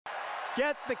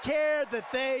get the care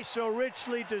that they so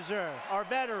richly deserve, our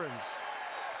veterans.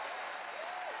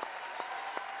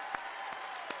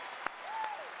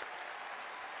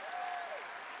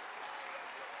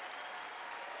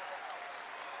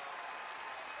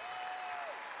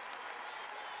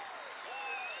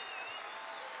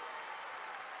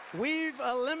 We've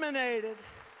eliminated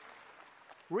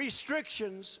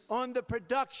restrictions on the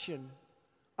production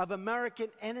of American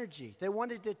energy. They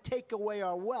wanted to take away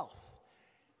our wealth.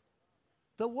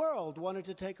 The world wanted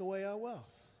to take away our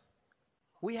wealth.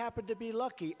 We happen to be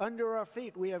lucky. Under our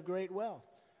feet, we have great wealth.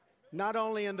 Not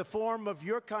only in the form of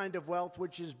your kind of wealth,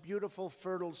 which is beautiful,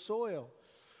 fertile soil,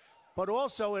 but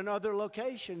also in other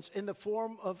locations in the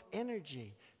form of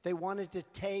energy. They wanted to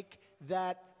take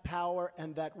that power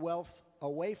and that wealth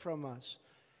away from us.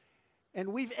 And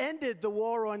we've ended the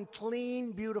war on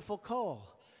clean, beautiful coal.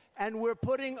 And we're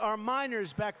putting our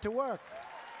miners back to work.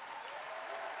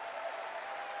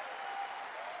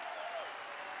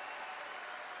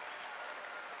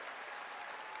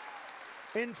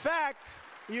 In fact,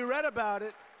 you read about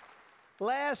it,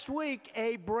 last week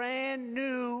a brand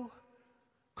new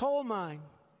coal mine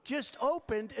just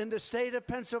opened in the state of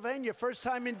Pennsylvania, first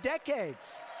time in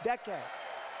decades.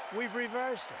 We've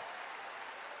reversed it.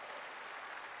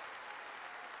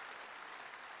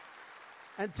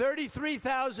 And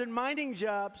 33,000 mining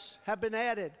jobs have been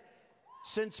added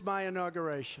since my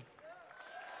inauguration.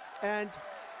 And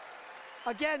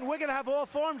again, we're going to have all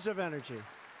forms of energy.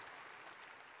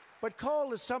 But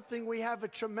coal is something we have a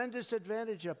tremendous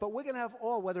advantage of. But we're going to have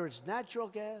all, whether it's natural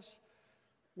gas,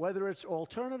 whether it's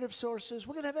alternative sources,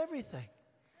 we're going to have everything.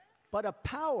 But a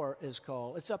power is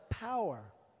coal. It's a power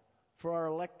for our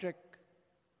electric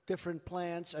different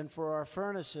plants and for our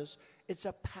furnaces. It's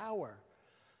a power.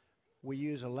 We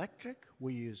use electric,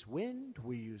 we use wind,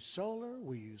 we use solar,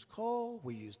 we use coal,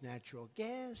 we use natural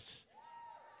gas.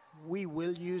 We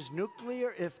will use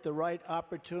nuclear if the right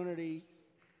opportunity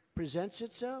presents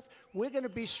itself. We're going to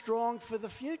be strong for the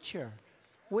future.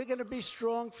 We're going to be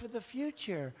strong for the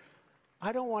future.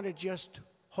 I don't want to just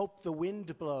hope the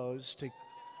wind blows to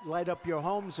light up your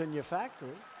homes and your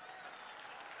factories.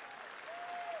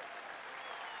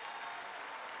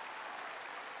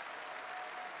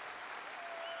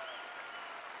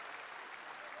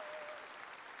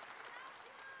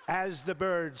 As the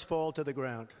birds fall to the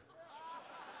ground.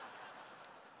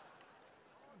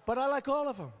 But I like all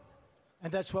of them,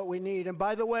 and that's what we need. And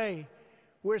by the way,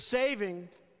 we're saving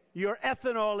your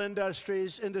ethanol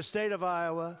industries in the state of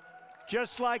Iowa,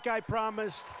 just like I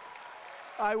promised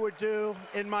I would do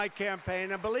in my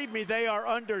campaign. And believe me, they are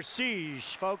under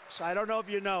siege, folks. I don't know if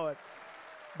you know it,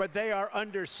 but they are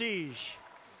under siege.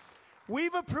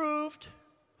 We've approved,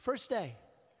 first day,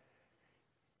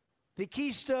 the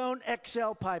Keystone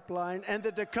XL pipeline and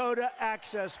the Dakota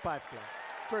Access pipeline.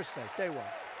 First day one.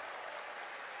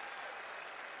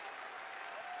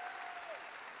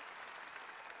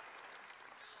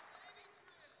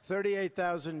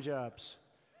 $38,000 jobs.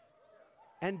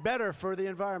 And better for the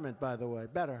environment, by the way.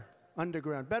 Better.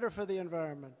 Underground. Better for the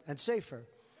environment. And safer.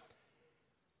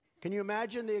 Can you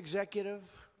imagine the executive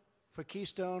for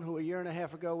Keystone who a year and a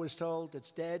half ago was told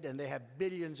it's dead and they have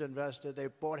billions invested. They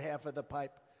bought half of the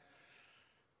pipe.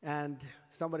 And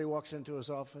somebody walks into his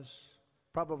office,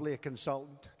 probably a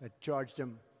consultant that charged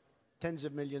him tens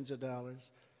of millions of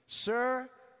dollars. Sir,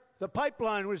 the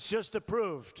pipeline was just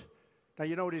approved. Now,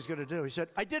 you know what he's going to do. He said,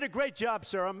 I did a great job,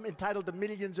 sir. I'm entitled to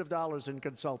millions of dollars in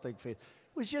consulting fees.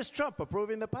 It was just Trump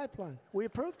approving the pipeline. We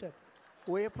approved it.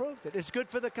 We approved it. It's good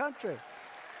for the country.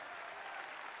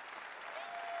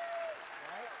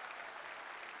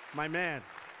 My man.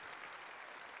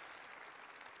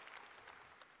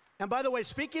 And by the way,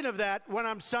 speaking of that, when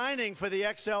I'm signing for the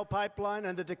XL pipeline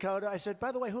and the Dakota, I said,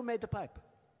 by the way, who made the pipe?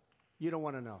 You don't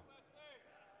want to know.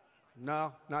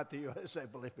 No, not the USA,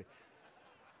 believe me.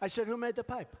 I said, who made the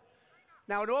pipe?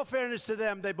 Now, in all fairness to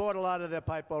them, they bought a lot of their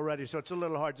pipe already, so it's a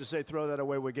little hard to say, throw that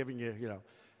away, we're giving you, you know.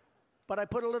 But I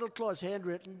put a little clause,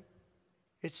 handwritten.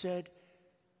 It said,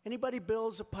 anybody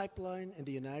builds a pipeline in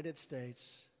the United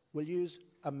States will use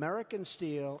American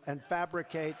steel and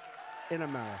fabricate in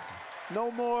America. No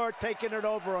more taking it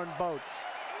over on boats.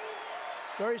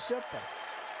 Very simple.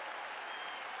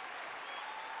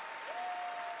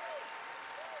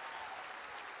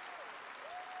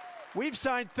 We've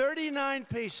signed 39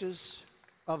 pieces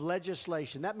of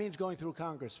legislation. That means going through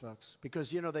Congress, folks,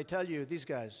 because, you know, they tell you, these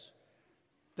guys,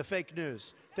 the fake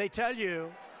news, they tell you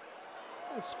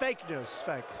it's fake news,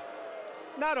 fake.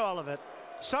 Not all of it.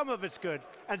 Some of it's good,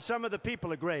 and some of the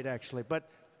people are great, actually, but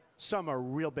some are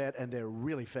real bad, and they're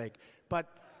really fake. But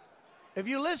If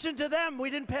you listen to them, we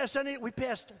didn't pass any. We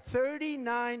passed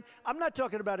 39. I'm not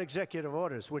talking about executive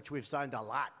orders, which we've signed a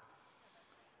lot.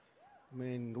 I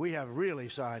mean, we have really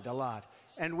signed a lot.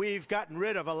 And we've gotten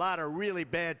rid of a lot of really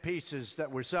bad pieces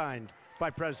that were signed by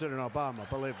President Obama,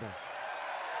 believe me.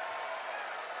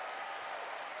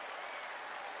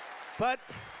 But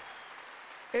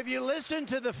if you listen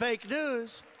to the fake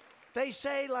news, they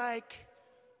say, like,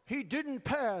 he didn't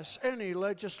pass any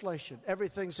legislation.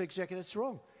 Everything's executive. It's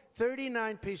wrong.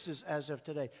 39 pieces as of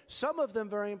today. Some of them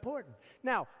very important.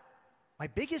 Now, my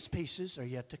biggest pieces are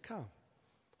yet to come.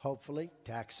 Hopefully,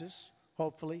 taxes.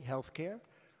 Hopefully, health care.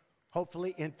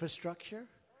 Hopefully, infrastructure.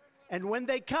 And when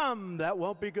they come, that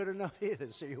won't be good enough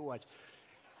either, so you watch.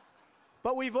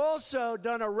 But we've also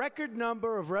done a record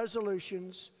number of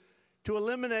resolutions to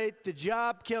eliminate the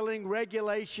job-killing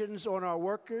regulations on our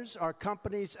workers, our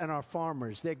companies, and our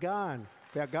farmers. They're gone.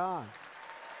 They're gone.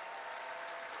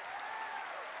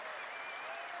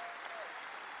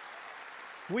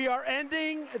 We are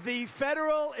ending the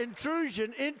federal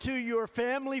intrusion into your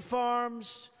family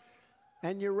farms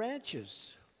and your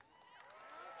ranches.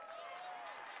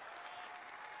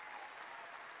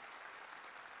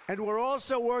 And we're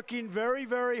also working very,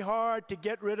 very hard to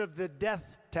get rid of the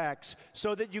death tax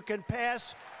so that you can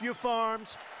pass your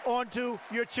farms onto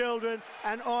your children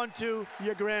and onto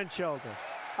your grandchildren.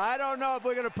 I don't know if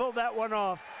we're going to pull that one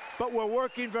off, but we're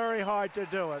working very hard to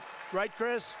do it. Right,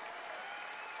 Chris?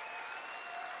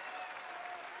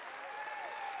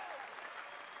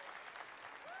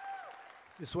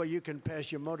 This way you can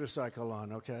pass your motorcycle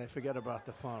on, okay? Forget about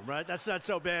the farm, right? That's not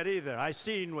so bad either. I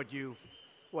seen what you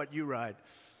ride.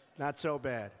 Not so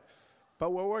bad.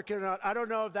 But we're working on, I don't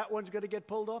know if that one's going to get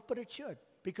pulled off, but it should,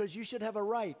 because you should have a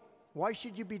right. Why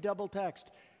should you be double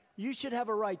taxed? You should have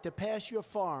a right to pass your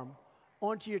farm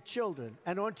onto your children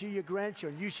and onto your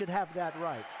grandchildren. You should have that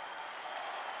right.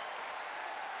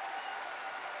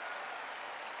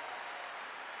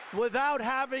 Without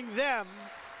having them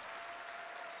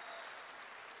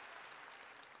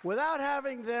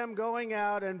going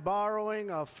out and borrowing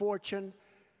a fortune,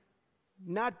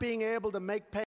 not being able to make